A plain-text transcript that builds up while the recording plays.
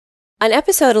On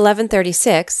episode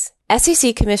 1136,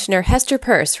 SEC Commissioner Hester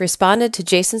Peirce responded to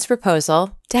Jason's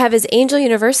proposal to have his Angel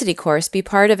University course be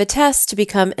part of a test to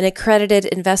become an accredited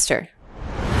investor.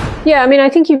 Yeah, I mean, I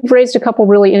think you've raised a couple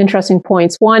really interesting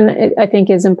points. One, I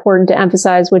think is important to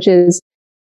emphasize, which is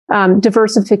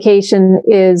diversification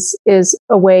is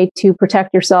a way to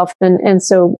protect yourself. And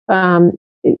so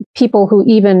people who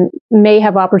even may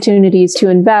have opportunities to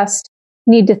invest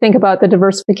need to think about the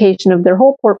diversification of their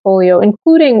whole portfolio,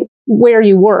 including where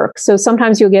you work. So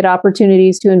sometimes you'll get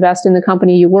opportunities to invest in the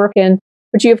company you work in,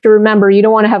 but you have to remember you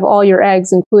don't want to have all your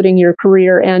eggs, including your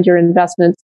career and your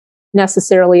investments,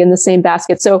 necessarily in the same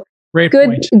basket. So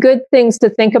good things to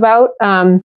think about.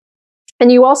 And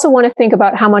you also want to think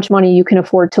about how much money you can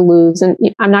afford to lose. And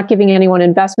I'm not giving anyone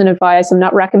investment advice. I'm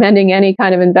not recommending any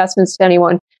kind of investments to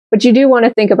anyone, but you do want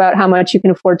to think about how much you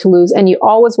can afford to lose. And you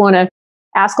always want to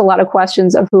ask a lot of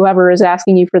questions of whoever is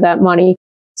asking you for that money.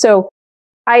 So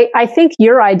I think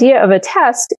your idea of a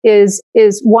test is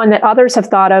one that others have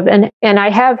thought of. And I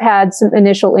have had some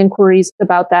initial inquiries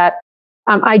about that.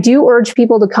 I do urge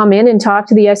people to come in and talk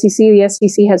to the SEC. The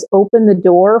SEC has opened the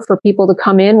door for people to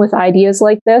come in with ideas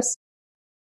like this.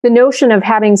 The notion of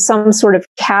having some sort of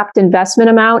capped investment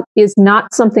amount is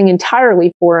not something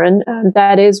entirely foreign.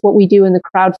 That is what we do in the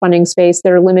crowdfunding space.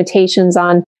 There are limitations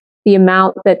on the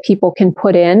amount that people can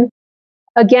put in.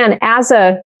 Again, as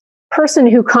a person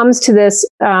who comes to this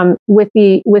with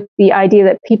the idea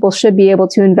that people should be able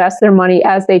to invest their money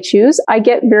as they choose, I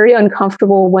get very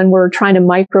uncomfortable when we're trying to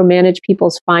micromanage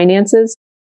people's finances.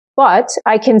 But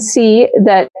I can see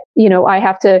that, I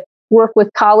have to work with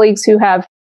colleagues who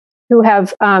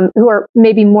are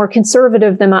maybe more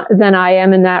conservative than I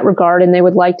am in that regard, and they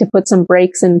would like to put some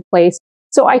breaks in place.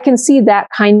 So I can see that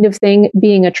kind of thing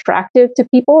being attractive to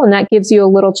people, and that gives you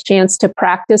a little chance to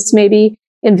practice maybe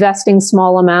investing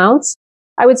small amounts.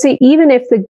 I would say even if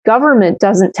the government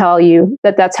doesn't tell you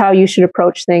that that's how you should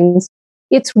approach things,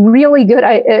 it's a really good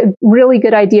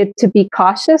idea to be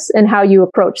cautious in how you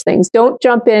approach things. Don't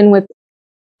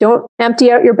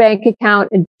empty out your bank account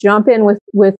and jump in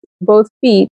with both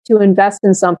feet to invest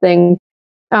in something.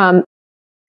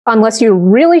 Unless you're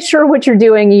really sure what you're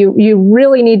doing, you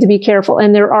really need to be careful.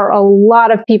 And there are a lot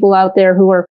of people out there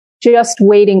who are just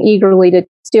waiting eagerly to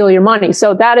steal your money.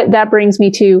 So that brings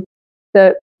me to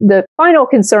the final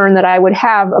concern that I would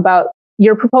have about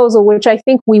your proposal, which I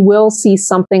think we will see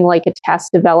something like a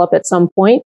test develop at some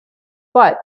point.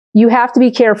 But you have to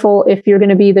be careful if you're going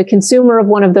to be the consumer of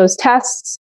one of those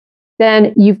tests.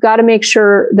 Then you've got to make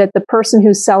sure that the person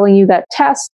who's selling you that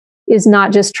test is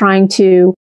not just trying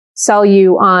to sell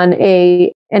you on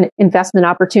an investment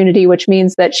opportunity, which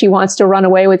means that she wants to run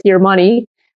away with your money.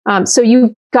 So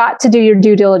you've got to do your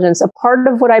due diligence. A part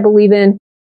of what I believe in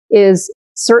is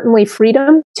certainly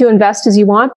freedom to invest as you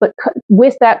want, but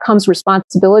with that comes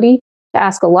responsibility to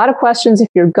ask a lot of questions. If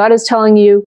your gut is telling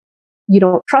you you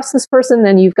don't trust this person,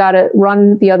 then you've got to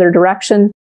run the other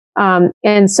direction.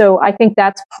 And so I think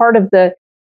that's part of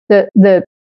the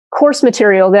course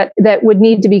material that would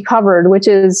need to be covered, which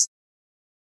is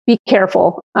be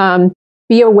careful,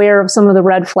 be aware of some of the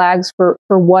red flags for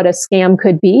what a scam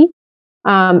could be.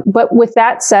 But with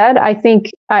that said, I think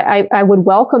I would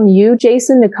welcome you,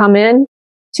 Jason, to come in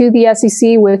to the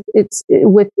SEC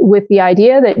with the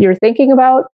idea that you're thinking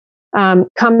about.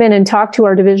 Come in and talk to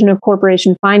our Division of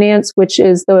Corporation Finance, which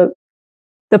is the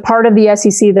part of the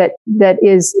SEC that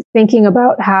is thinking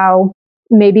about how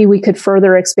maybe we could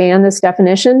further expand this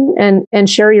definition and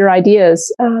share your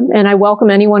ideas. And I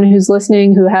welcome anyone who's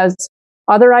listening who has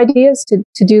other ideas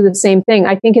to do the same thing.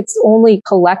 I think it's only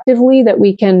collectively that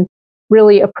we can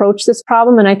really approach this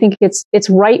problem. And I think it's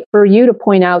right for you to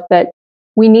point out that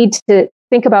we need to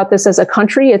think about this as a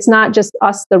country. It's not just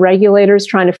us, the regulators,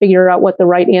 trying to figure out what the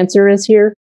right answer is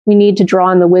here. We need to draw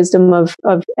on the wisdom of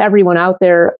everyone out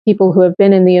there, people who have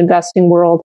been in the investing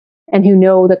world and who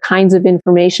know the kinds of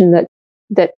information that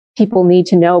people need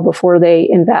to know before they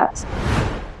invest.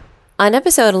 On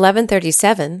episode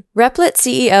 1137, Replit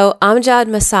CEO Amjad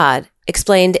Masad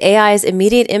explained AI's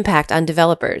immediate impact on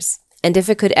developers and if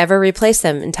it could ever replace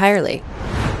them entirely.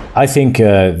 I think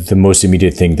the most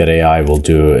immediate thing that AI will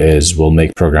do is will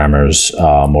make programmers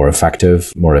more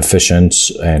effective, more efficient,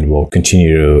 and will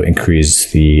continue to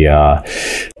increase the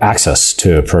access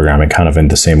to programming kind of in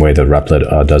the same way that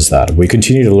Replit does that. We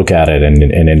continue to look at it and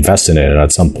invest in it. And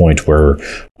at some point, we're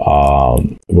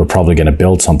probably going to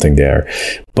build something there.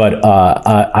 But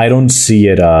I don't see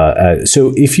it.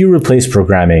 So if you replace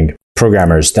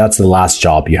programmers, that's the last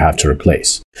job you have to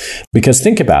replace. Because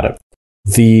think about it.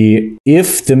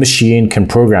 If the machine can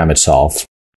program itself,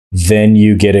 then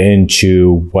you get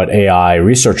into what AI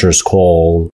researchers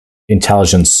call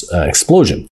intelligence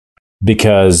explosion,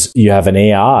 because you have an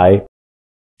AI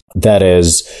that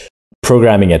is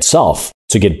programming itself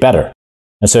to get better.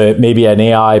 And so maybe an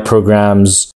AI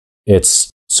programs its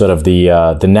sort of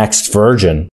the next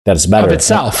version that is better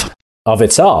of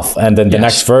itself. And then the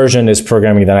next version is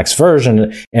programming the next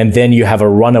version. And then you have a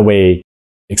runaway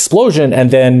explosion. And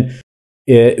then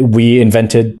we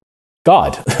invented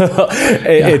God. So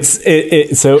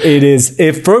it is,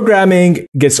 if programming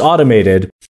gets automated,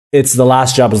 it's the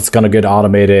last job that's going to get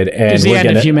automated. And it's the end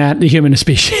of the human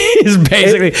species,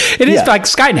 basically. It is like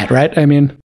Skynet, right? I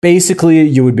mean, basically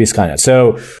you would be Skynet.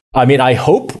 So, I mean, I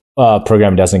hope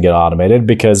programming doesn't get automated,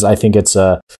 because I think it's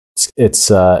gonna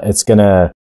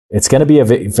be a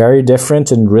very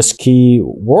different and risky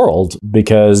world,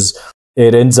 because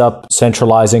it ends up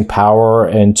centralizing power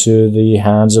into the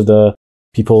hands of the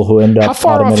people who end up. How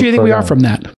far off do you think we are from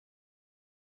that?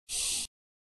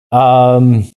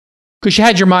 Because you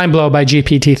had your mind blown by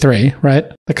GPT-3, right?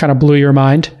 That kind of blew your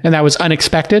mind, and that was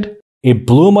unexpected. It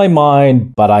blew my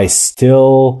mind, but I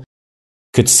still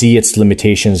could see its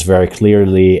limitations very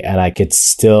clearly, and I could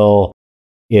still,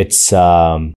 it's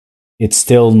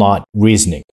still not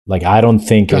reasoning. Like, I don't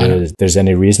think there's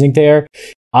any reasoning there.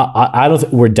 I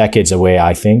don't. We're decades away.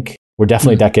 I think we're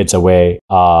definitely decades away.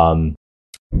 But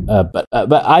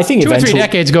I think 2 or 3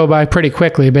 decades go by pretty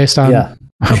quickly based on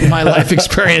my life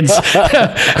experience.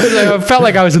 I felt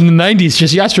like I was in the 90s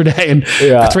just yesterday, and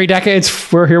 3 decades,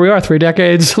 here we are 3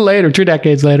 decades later, 2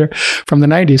 decades later from the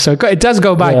 90s. So it does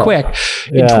go by quick.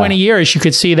 In 20 years, you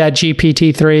could see that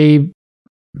GPT-3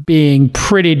 being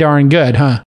pretty darn good,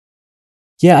 huh?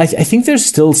 Yeah, I think there's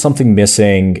still something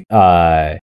missing.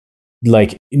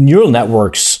 Like, neural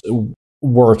networks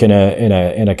work in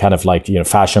a kind of like,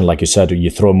 fashion, like you said. You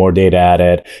throw more data at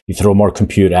it, you throw more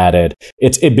compute at it.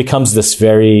 It becomes this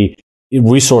very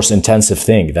resource intensive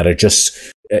thing that it just,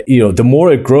 the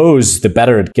more it grows, the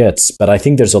better it gets. But I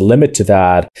think there's a limit to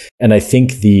that, and I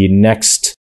think the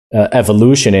next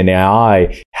evolution in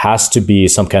AI has to be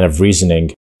some kind of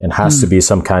reasoning, and has to be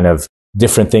some kind of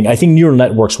different thing. I think neural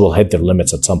networks will hit their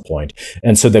limits at some point,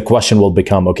 and so the question will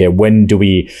become: okay, when do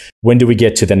we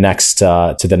get to the next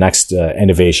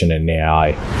innovation in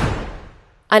AI?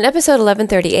 On episode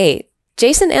 1138,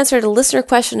 Jason answered a listener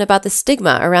question about the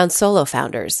stigma around solo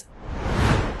founders.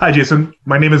 Hi, Jason.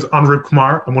 My name is Anurag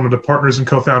Kumar. I'm one of the partners and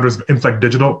co-founders of Inflect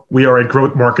Digital. We are a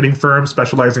growth marketing firm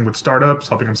specializing with startups,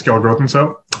 helping them scale growth. And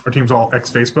so our team's all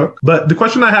ex-Facebook. But the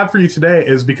question I have for you today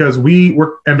is because we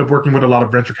end up working with a lot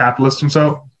of venture capitalists and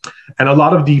so, and a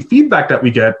lot of the feedback that we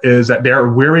get is that they're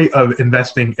wary of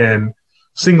investing in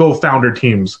single founder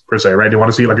teams per se, right? They want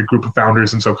to see like a group of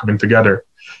founders and so coming together.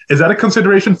 Is that a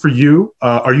consideration for you?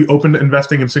 Are you open to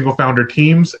investing in single founder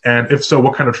teams? And if so,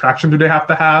 what kind of traction do they have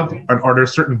to have? And are there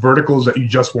certain verticals that you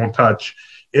just won't touch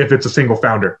if it's a single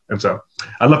founder? And so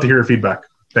I'd love to hear your feedback.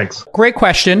 Thanks. Great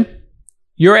question.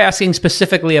 You're asking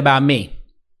specifically about me.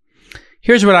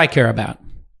 Here's what I care about.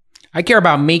 I care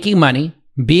about making money,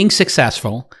 being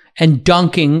successful, and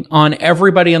dunking on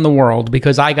everybody in the world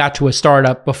because I got to a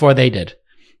startup before they did.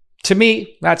 To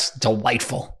me, that's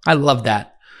delightful. I love that.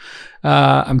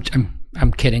 I'm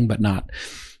kidding, but not.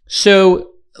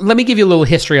 So let me give you a little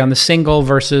history on the single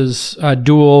versus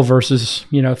dual versus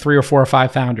 3 or 4 or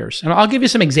 5 founders, and I'll give you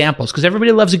some examples because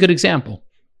everybody loves a good example.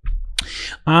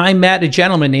 I met a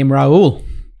gentleman named Raul.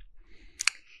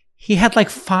 He had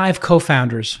like 5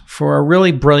 co-founders for a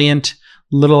really brilliant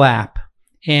little app,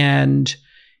 and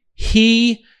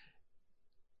he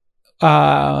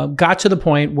got to the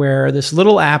point where this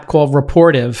little app called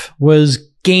Rapportive was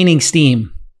gaining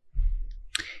steam.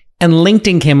 And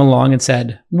LinkedIn came along and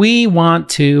said, we want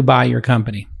to buy your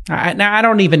company. Now, I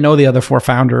don't even know the other 4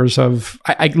 founders of,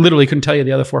 I literally couldn't tell you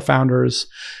the other 4 founders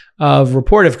of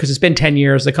Rapportive because it's been 10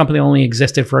 years. The company only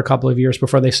existed for a couple of years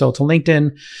before they sold to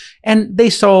LinkedIn. And they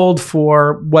sold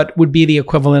for what would be the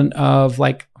equivalent of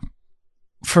like,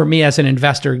 for me as an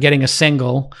investor, getting a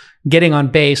single, getting on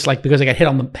base, like because I got hit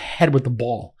on the head with the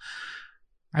ball.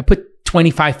 I put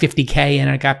 25, 50K in and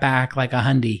I got back like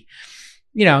 $100.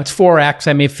 It's 4X.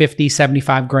 I made 50,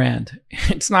 75 grand.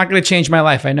 It's not going to change my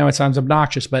life. I know it sounds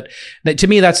obnoxious, but to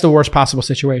me, that's the worst possible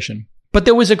situation. But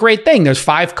there was a great thing. There's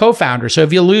 5 co-founders. So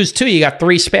if you lose 2, you got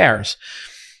 3 spares.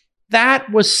 That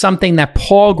was something that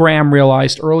Paul Graham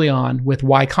realized early on with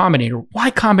Y Combinator.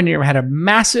 Y Combinator had a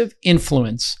massive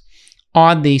influence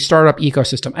on the startup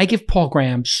ecosystem. I give Paul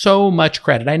Graham so much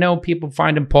credit. I know people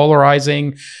find him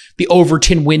polarizing. The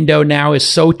Overton window now is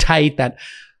so tight that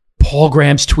Paul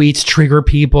Graham's tweets trigger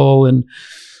people. And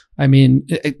I mean,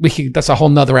 that's a whole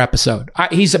nother episode.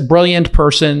 He's a brilliant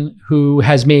person who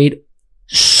has made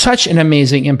such an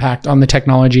amazing impact on the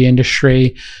technology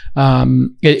industry.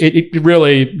 It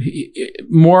really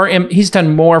he's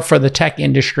done more for the tech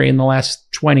industry in the last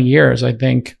 20 years, I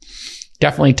think.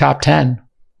 Definitely top 10,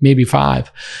 maybe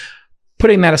 5.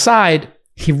 Putting that aside,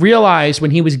 he realized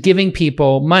when he was giving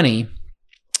people money,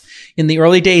 in the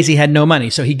early days, he had no money.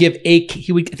 So I think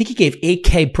he gave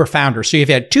 $8K per founder. So if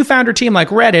you had a 2-founder team like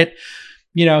Reddit,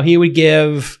 he would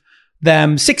give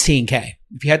them $16K.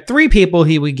 If you had 3 people,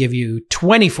 he would give you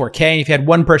 $24K. And if you had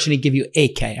 1 person, he'd give you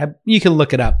 $8K. You can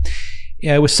look it up.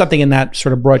 It was something in that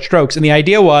sort of broad strokes. And the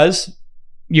idea was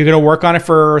you're going to work on it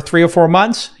for 3 or 4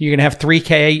 months. You're going to have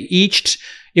 $3K each.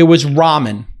 It was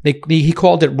ramen. He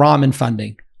called it ramen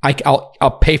funding.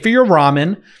 I'll pay for your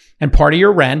ramen and part of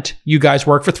your rent. You guys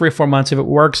work for 3 or 4 months. If it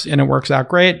works and it works out,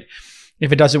 great.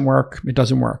 If it doesn't work, it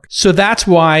doesn't work. So that's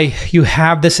why you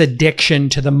have this addiction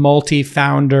to the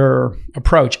multi-founder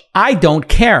approach. I don't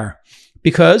care,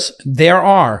 because there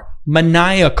are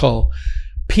maniacal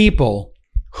people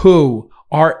who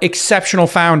are exceptional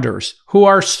founders, who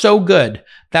are so good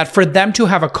that for them to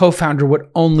have a co-founder would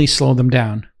only slow them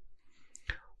down.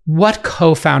 What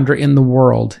co-founder in the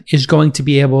world is going to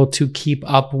be able to keep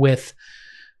up with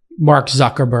Mark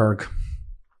Zuckerberg?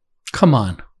 Come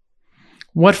on.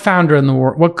 What founder in the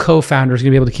world, what co-founder is going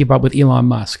to be able to keep up with Elon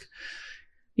Musk?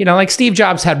 Like Steve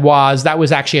Jobs had Woz. That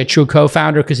was actually a true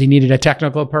co-founder because he needed a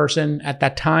technical person at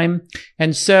that time.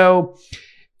 And so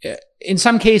in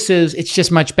some cases, it's just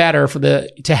much better for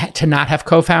to not have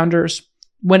co-founders.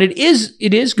 When it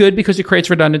is good because it creates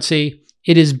redundancy.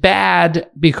 It is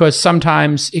bad because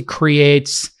sometimes it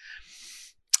creates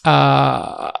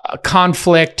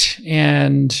conflict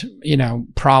and,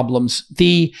 problems.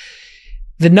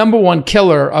 The number one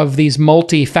killer of these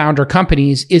multi-founder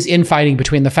companies is infighting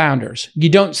between the founders. You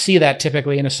don't see that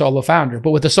typically in a solo founder, but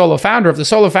with a solo founder, if the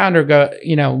solo founder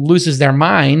loses their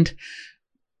mind,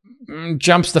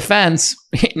 jumps the fence,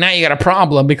 now you got a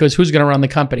problem because who's going to run the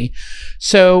company?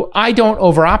 So I don't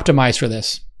over-optimize for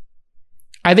this.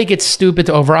 I think it's stupid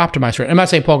to over-optimize for it. I'm not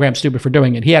saying Paul Graham's stupid for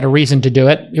doing it. He had a reason to do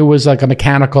it. It was like a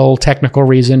mechanical, technical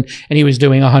reason, and he was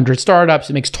doing 100 startups.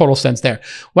 It makes total sense there.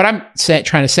 What I'm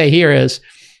trying to say here is,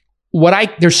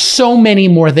 there's so many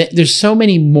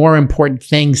more important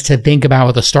things to think about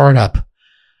with a startup.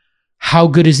 How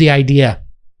good is the idea?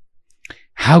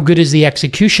 How good is the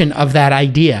execution of that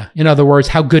idea? In other words,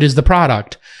 how good is the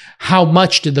product? How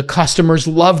much do the customers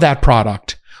love that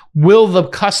product? Will the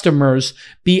customers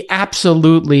be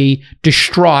absolutely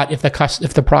distraught if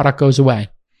the product goes away?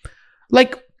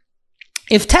 Like,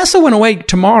 if Tesla went away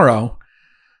tomorrow,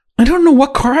 I don't know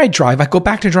what car I'd drive. I go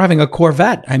back to driving a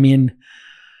Corvette. I mean,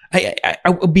 I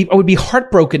would be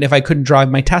heartbroken if I couldn't drive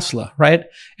my Tesla, right?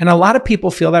 And a lot of people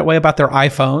feel that way about their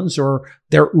iPhones or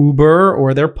their Uber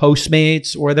or their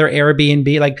Postmates or their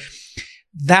Airbnb. Like,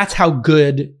 that's how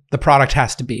good the product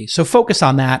has to be. So focus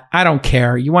on that. I don't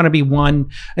care. You want to be one.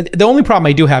 The only problem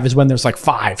I do have is when there's like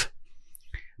 5,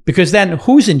 because then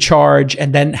who's in charge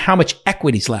and then how much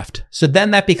equity's left. So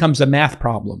then that becomes a math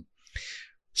problem.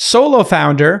 Solo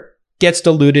founder gets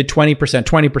diluted 20%,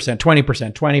 20%,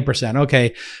 20%, 20%.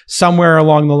 Okay. Somewhere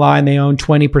along the line, they own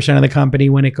 20% of the company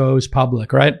when it goes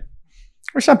public, right?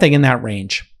 Or something in that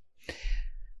range.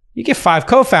 You get 5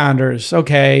 co-founders.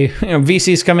 Okay.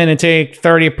 VCs come in and take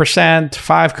 30%,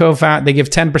 5 co-founders, they give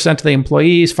 10% to the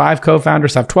employees, 5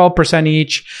 co-founders have 12%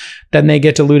 each. Then they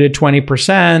get diluted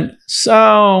 20%.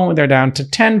 So they're down to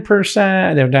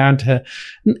 10%. They're down to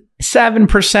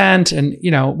 7%.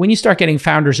 And, when you start getting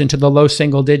founders into the low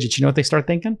single digits, you know what they start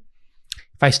thinking?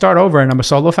 If I start over and I'm a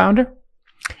solo founder,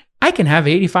 I can have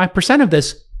 85% of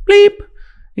this bleep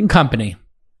in company.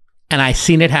 And I've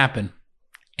seen it happen.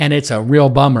 And it's a real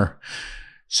bummer.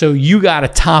 So you got to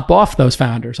top off those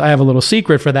founders. I have a little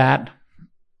secret for that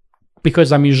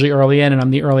because I'm usually early in and I'm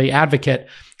the early advocate.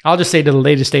 I'll just say to the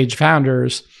later stage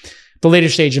founders, the later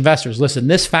stage investors, listen,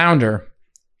 this founder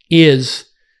is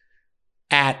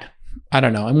at, I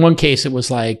don't know, in one case it was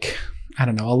like,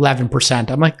 11%.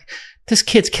 I'm like, this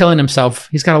kid's killing himself.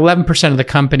 He's got 11% of the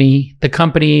company. The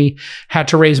company had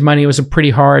to raise money. It was a pretty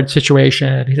hard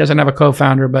situation. He doesn't have a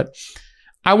co-founder, but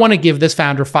I want to give this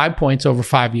founder 5 points over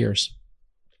 5 years.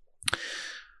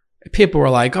 People were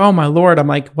like, oh my Lord. I'm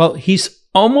like, well, he's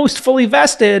almost fully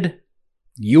vested.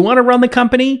 You want to run the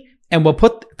company? And we'll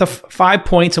put the 5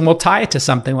 points and we'll tie it to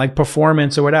something like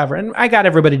performance or whatever. And I got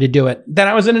everybody to do it. Then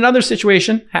I was in another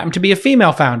situation, happened to be a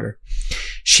female founder.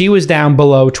 She was down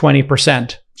below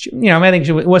 20%. I think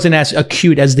it wasn't as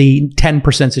acute as the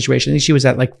 10% situation. I think she was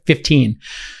at like 15.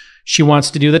 She wants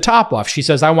to do the top off. She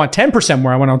says, I want 10%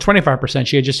 more. I want on 25%.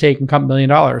 She had just taken a couple $1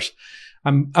 million.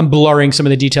 I'm blurring some of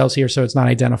the details here so it's not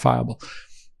identifiable.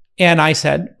 And I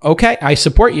said, okay, I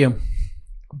support you.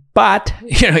 But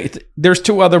there's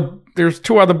two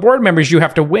other board members you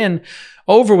have to win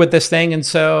over with this thing. And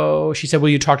so she said, will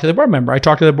you talk to the board member? I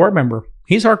talked to the board member.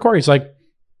 He's hardcore. He's like,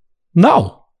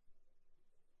 no.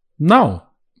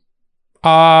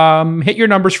 Hit your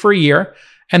numbers for a year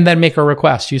and then make a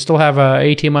request. You still have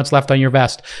 18 months left on your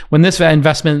vest. When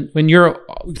you're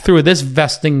through this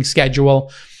vesting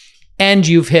schedule and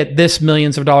you've hit this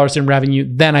millions of dollars in revenue,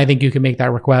 then I think you can make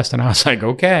that request. And I was like,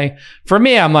 okay. For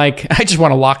me, I'm like, I just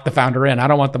want to lock the founder in. I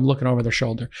don't want them looking over their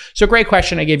shoulder. So great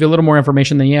question. I gave you a little more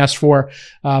information than you asked for.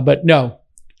 But no,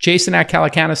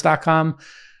 Jason@calacanis.com.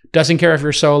 Doesn't care if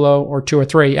you're solo or 2 or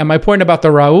 3. And my point about the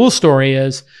Raul story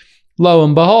is, lo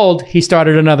and behold, he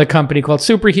started another company called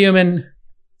Superhuman.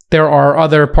 There are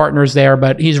other partners there,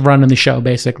 but he's running the show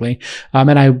basically.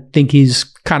 And I think he's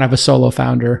kind of a solo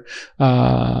founder.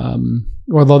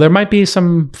 Although there might be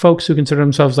some folks who consider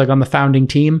themselves like on the founding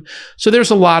team. So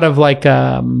there's a lot of like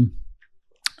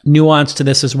nuance to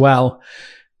this as well.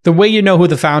 The way you know who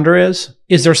the founder is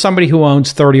there somebody who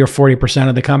owns 30 or 40%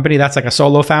 of the company? That's like a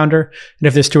solo founder. And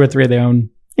if there's 2 or 3, they own,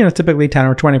 typically 10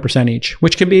 or 20% each,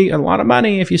 which can be a lot of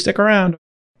money if you stick around.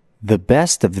 The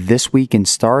best of This Week in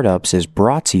Startups is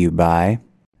brought to you by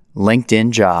LinkedIn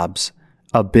Jobs.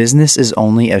 A business is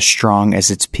only as strong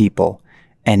as its people,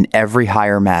 and every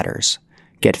hire matters.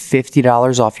 Get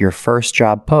 $50 off your first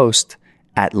job post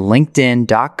at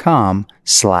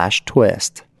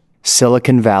linkedin.com/twist.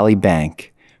 Silicon Valley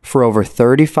Bank. For over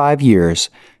 35 years,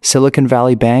 Silicon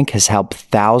Valley Bank has helped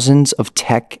thousands of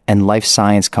tech and life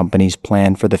science companies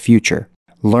plan for the future.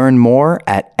 Learn more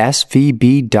at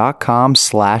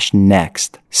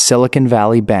svb.com/next. Silicon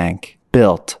Valley Bank,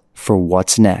 built for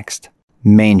what's next.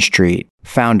 Main Street.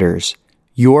 Founders,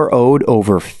 you're owed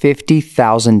over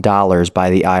 $50,000 by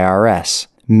the IRS.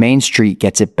 Main Street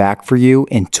gets it back for you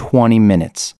in 20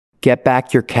 minutes. Get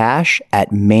back your cash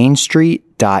at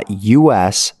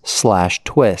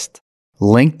mainstreet.us/twist.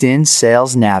 LinkedIn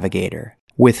Sales Navigator.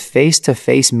 With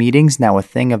face-to-face meetings now a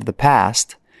thing of the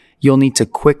past, you'll need to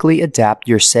quickly adapt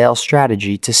your sales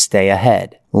strategy to stay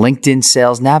ahead. LinkedIn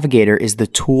Sales Navigator is the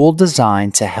tool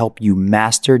designed to help you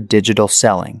master digital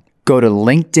selling. Go to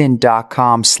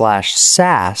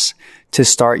linkedin.com/SaaS to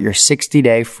start your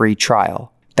 60-day free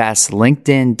trial. That's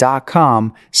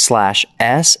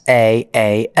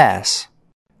linkedin.com/SaaS.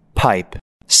 Pipe.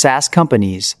 SaaS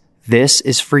companies, this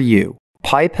is for you.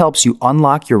 Pipe helps you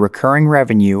unlock your recurring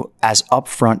revenue as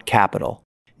upfront capital.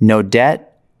 No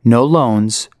debt, no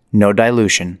loans, no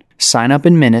dilution. Sign up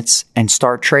in minutes and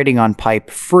start trading on Pipe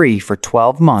free for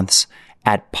 12 months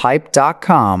at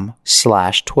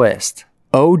pipe.com/twist.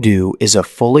 Odoo is a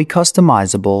fully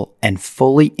customizable and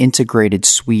fully integrated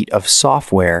suite of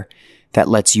software that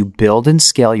lets you build and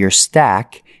scale your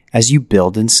stack as you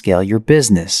build and scale your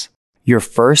business. Your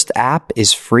first app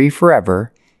is free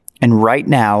forever, and right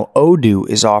now, Odoo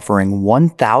is offering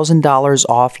 $1,000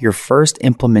 off your first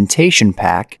implementation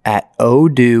pack at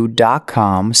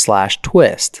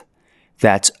odoo.com/twist.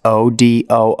 That's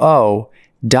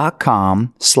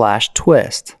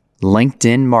odoo.com/twist.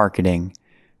 LinkedIn Marketing.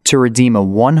 To redeem a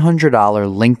 $100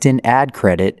 LinkedIn ad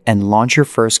credit and launch your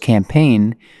first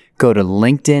campaign, go to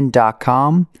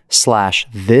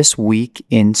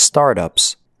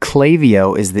linkedin.com/thisweekinstartups.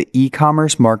 Klaviyo is the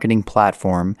e-commerce marketing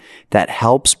platform that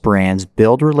helps brands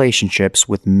build relationships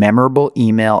with memorable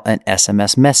email and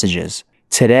SMS messages.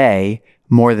 Today,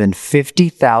 more than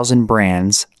 50,000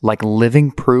 brands like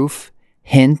Living Proof,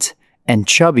 Hint, and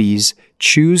Chubbies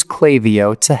choose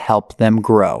Klaviyo to help them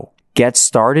grow. Get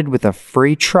started with a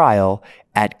free trial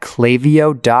at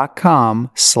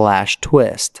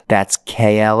klaviyo.com/twist. That's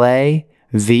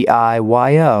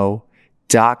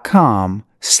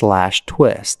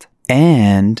KLAVIYO.com/twist.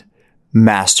 And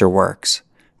Masterworks,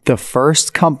 the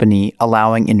first company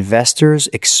allowing investors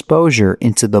exposure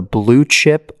into the blue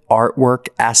chip artwork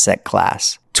asset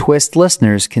class. Twist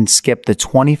listeners can skip the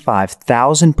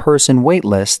 25,000 person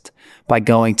waitlist by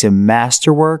going to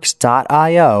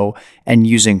masterworks.io and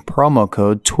using promo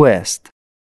code TWIST.